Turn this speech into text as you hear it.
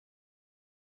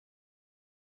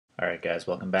Alright guys,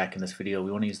 welcome back. In this video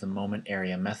we want to use the moment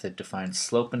area method to find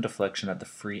slope and deflection at the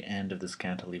free end of this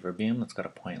cantilever beam that's got a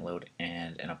point load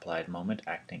and an applied moment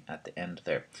acting at the end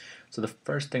there. So the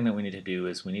first thing that we need to do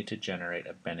is we need to generate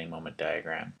a bending moment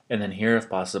diagram. And then here, if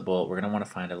possible, we're going to want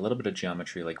to find a little bit of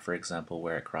geometry, like for example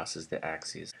where it crosses the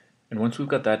axes. And once we've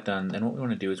got that done, then what we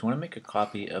want to do is we want to make a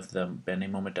copy of the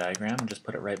bending moment diagram and just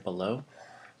put it right below.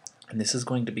 And this is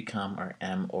going to become our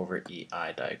M over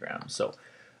EI diagram. So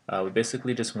we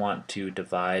basically just want to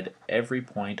divide every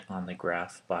point on the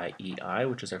graph by EI,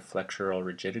 which is our flexural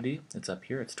rigidity. It's up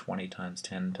here. It's 20 times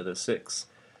 10 to the 6.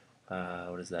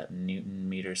 What is that? Newton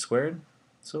meters squared.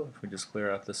 So if we just clear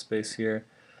out the space here,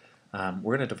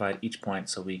 we're going to divide each point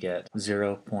so we get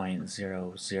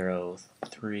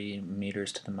 0.003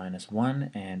 meters to the minus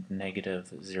 1 and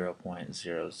negative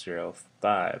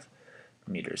 0.005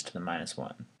 meters to the minus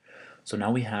 1. So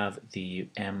now we have the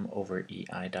M over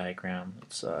EI diagram.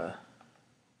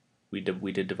 We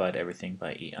did divide everything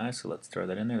by EI, so let's throw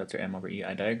that in there. That's our M over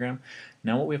EI diagram.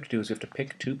 Now what we have to do is we have to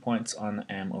pick 2 points on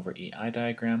the M over EI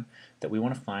diagram that we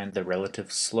want to find the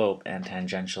relative slope and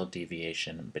tangential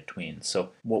deviation in between. So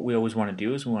what we always want to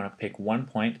do is we want to pick 1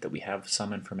 point that we have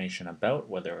some information about,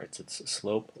 whether it's its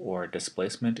slope or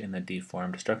displacement in the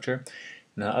deformed structure.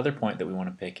 And the other point that we want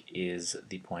to pick is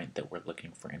the point that we're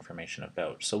looking for information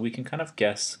about. So we can kind of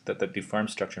guess that the deformed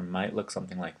structure might look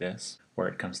something like this, where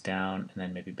it comes down and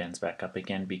then maybe bends back up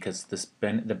again, because the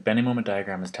bending moment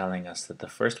diagram is telling us that the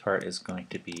first part is going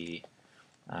to be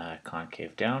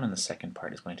concave down and the second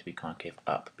part is going to be concave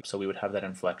up. So we would have that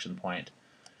inflection point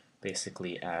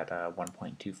basically at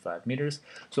 1.25 meters.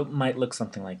 So it might look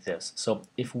something like this. So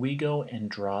if we go and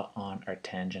draw on our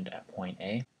tangent at point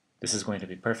A, this is going to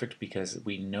be perfect because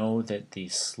we know that the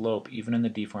slope, even in the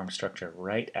deformed structure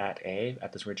right at A,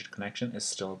 at this rigid connection, is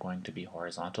still going to be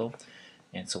horizontal.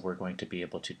 And so we're going to be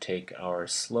able to take our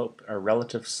slope, our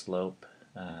relative slope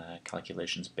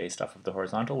calculations based off of the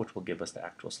horizontal, which will give us the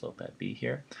actual slope at B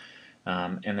here.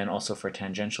 And then also for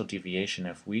tangential deviation,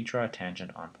 if we draw a tangent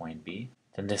on point B,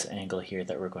 then this angle here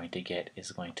that we're going to get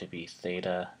is going to be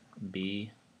theta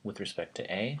B with respect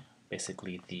to A,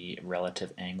 basically the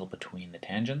relative angle between the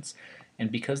tangents. And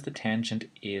because the tangent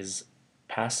is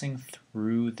passing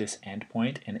through this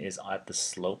endpoint and is at the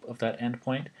slope of that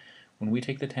endpoint, when we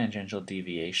take the tangential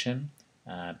deviation,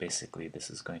 basically this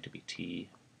is going to be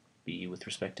TB with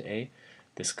respect to A.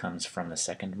 This comes from the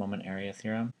second moment area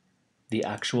theorem. The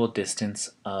actual distance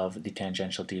of the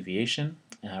tangential deviation,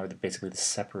 or basically the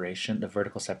separation, the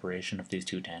vertical separation of these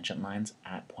two tangent lines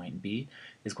at point B,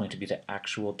 is going to be the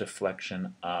actual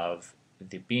deflection of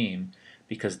the beam,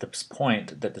 because this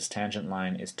point that this tangent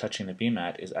line is touching the beam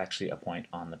at is actually a point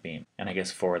on the beam. And I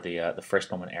guess for the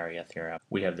first moment area theorem,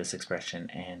 we have this expression,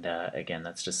 and again,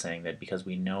 that's just saying that because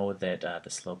we know that the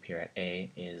slope here at A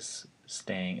is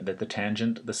staying, that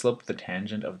the slope of the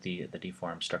tangent of the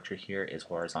deformed structure here is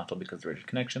horizontal because of the rigid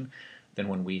connection, then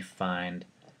when we find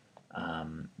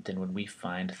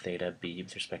theta B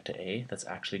with respect to A, that's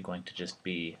actually going to just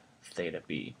be theta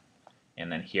B.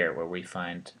 And then here, where we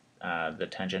find the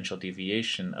tangential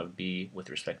deviation of B with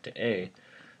respect to A,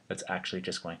 that's actually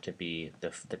just going to be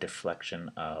the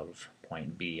deflection of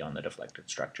point B on the deflected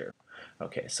structure.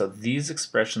 Okay, so these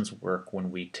expressions work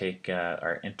when we take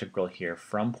our integral here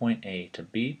from point A to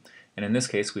B, and in this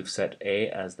case we've set A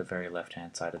as the very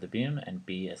left-hand side of the beam and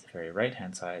B as the very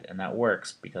right-hand side, and that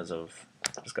works because of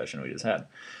the discussion we just had.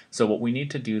 So what we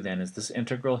need to do then is this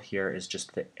integral here is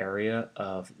just the area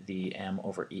of the M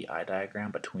over EI diagram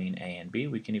between A and B.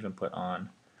 We can even put on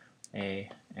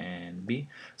A and B.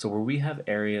 So where we have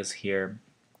areas here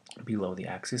below the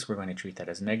axis, we're going to treat that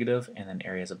as negative, and then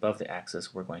areas above the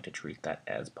axis, we're going to treat that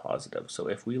as positive. So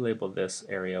if we label this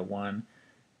area 1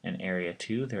 and area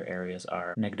 2, their areas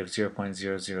are negative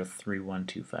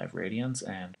 0.003125 radians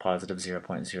and positive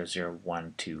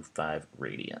 0.00125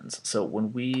 radians. So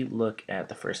when we look at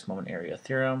the first moment area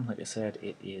theorem, like I said,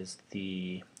 it is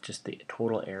just the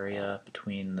total area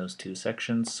between those two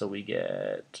sections. So we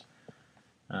get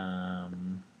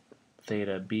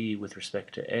theta B with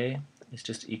respect to A is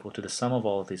just equal to the sum of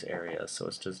all of these areas. So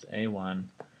it's just A1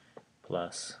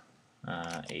 plus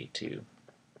A2.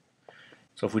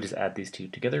 So if we just add these two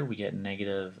together, we get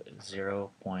negative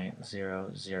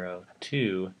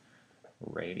 0.002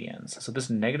 radians. So this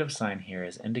negative sign here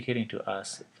is indicating to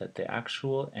us that the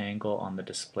actual angle on the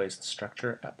displaced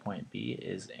structure at point B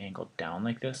is angled down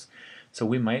like this. So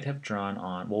we might have drawn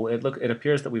on, well, it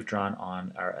appears that we've drawn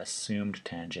on our assumed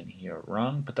tangent here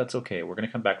wrong, but that's okay. We're going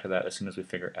to come back to that as soon as we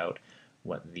figure out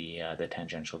the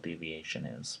tangential deviation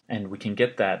is. And we can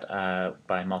get that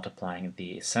by multiplying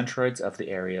the centroids of the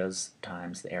areas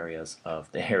times the areas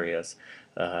of the areas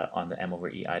on the m over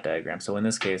ei diagram. So in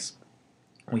this case,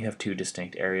 we have two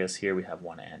distinct areas here. We have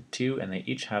 1 and 2, and they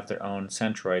each have their own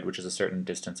centroid, which is a certain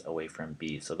distance away from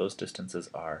B. So those distances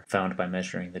are found by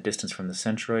measuring the distance from the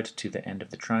centroid to the end of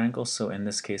the triangle. So in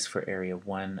this case, for area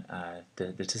 1,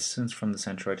 the distance from the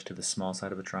centroid to the small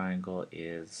side of the triangle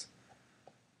is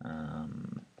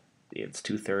it's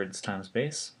 2/3 times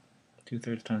base,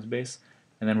 2/3 times base,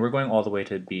 and then we're going all the way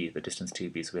to B, the distance to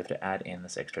B, so we have to add in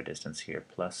this extra distance here,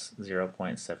 plus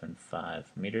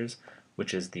 0.75 meters,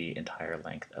 which is the entire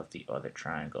length of the other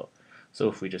triangle. So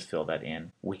if we just fill that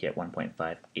in, we get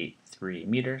 1.583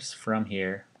 meters from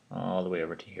here all the way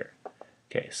over to here.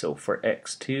 Okay, so for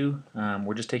x2,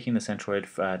 we're just taking the centroid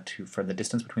for the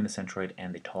distance between the centroid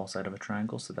and the tall side of a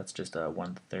triangle, so that's just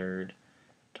 1/3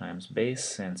 times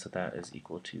base, and so that is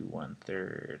equal to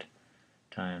 1/3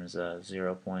 times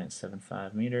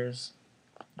 0.75 meters,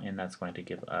 and that's going to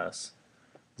give us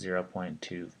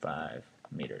 0.25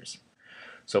 meters.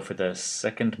 So for the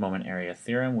second moment area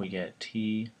theorem, we get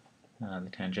T, the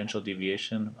tangential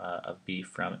deviation of B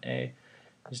from A,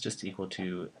 is just equal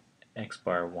to x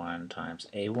bar 1 times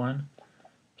A1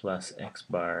 plus x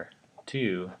bar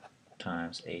 2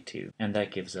 times A2, and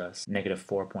that gives us negative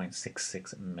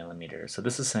 4.66 millimeters. So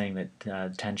this is saying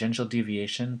that tangential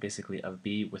deviation, basically of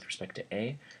B with respect to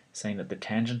A, saying that the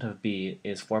tangent of B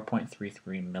is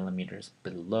 4.33 millimeters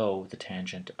below the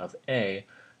tangent of A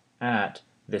at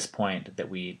this point that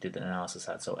we did the analysis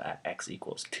at, so at x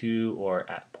equals 2 or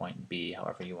at point B,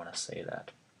 however you want to say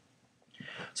that.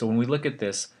 So when we look at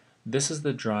this, this is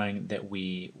the drawing that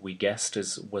we guessed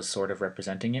was sort of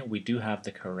representing it. We do have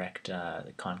the correct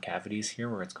concavities here,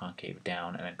 where it's concave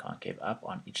down and then concave up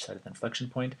on each side of the inflection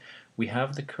point. We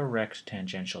have the correct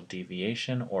tangential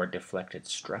deviation or deflected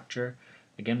structure.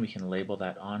 Again, we can label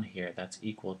that on here. That's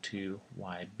equal to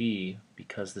YB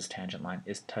because this tangent line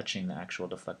is touching the actual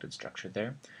deflected structure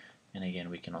there. And again,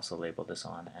 we can also label this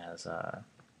on as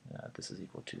this is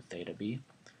equal to theta B.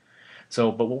 So,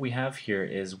 but what we have here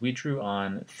is we drew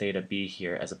on theta B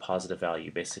here as a positive value,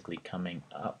 basically coming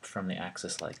up from the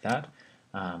axis like that.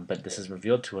 But this has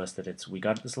revealed to us that we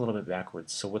got this a little bit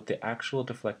backwards. So what the actual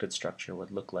deflected structure would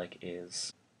look like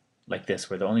is like this,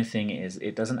 where the only thing is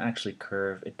it doesn't actually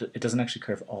curve. It doesn't actually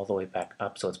curve all the way back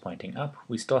up, so it's pointing up.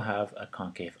 We still have a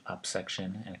concave up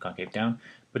section and a concave down,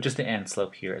 but just the end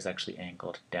slope here is actually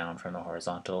angled down from the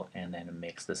horizontal, and then it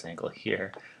makes this angle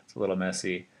here. It's a little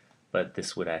messy, but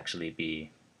this would actually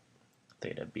be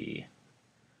theta B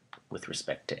with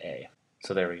respect to A.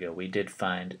 So there we go. We did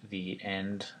find the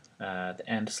end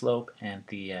slope and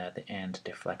the end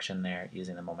deflection there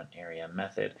using the moment area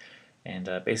method. And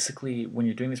basically, when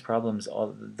you're doing these problems,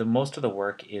 most of the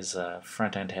work is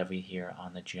front end heavy here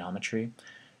on the geometry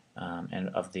and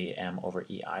of the m over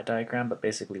ei diagram. But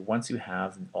basically, once you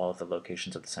have all of the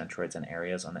locations of the centroids and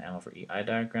areas on the m over ei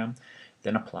diagram,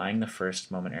 then applying the first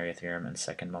moment area theorem and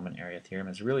second moment area theorem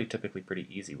is really typically pretty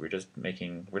easy. We're just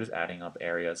adding up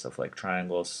areas of like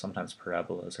triangles, sometimes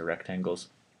parabolas or rectangles,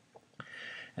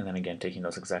 and then again taking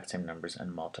those exact same numbers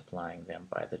and multiplying them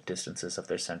by the distances of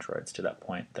their centroids to that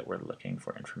point that we're looking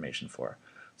for information for.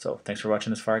 So thanks for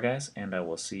watching this far, guys, and I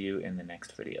will see you in the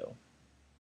next video.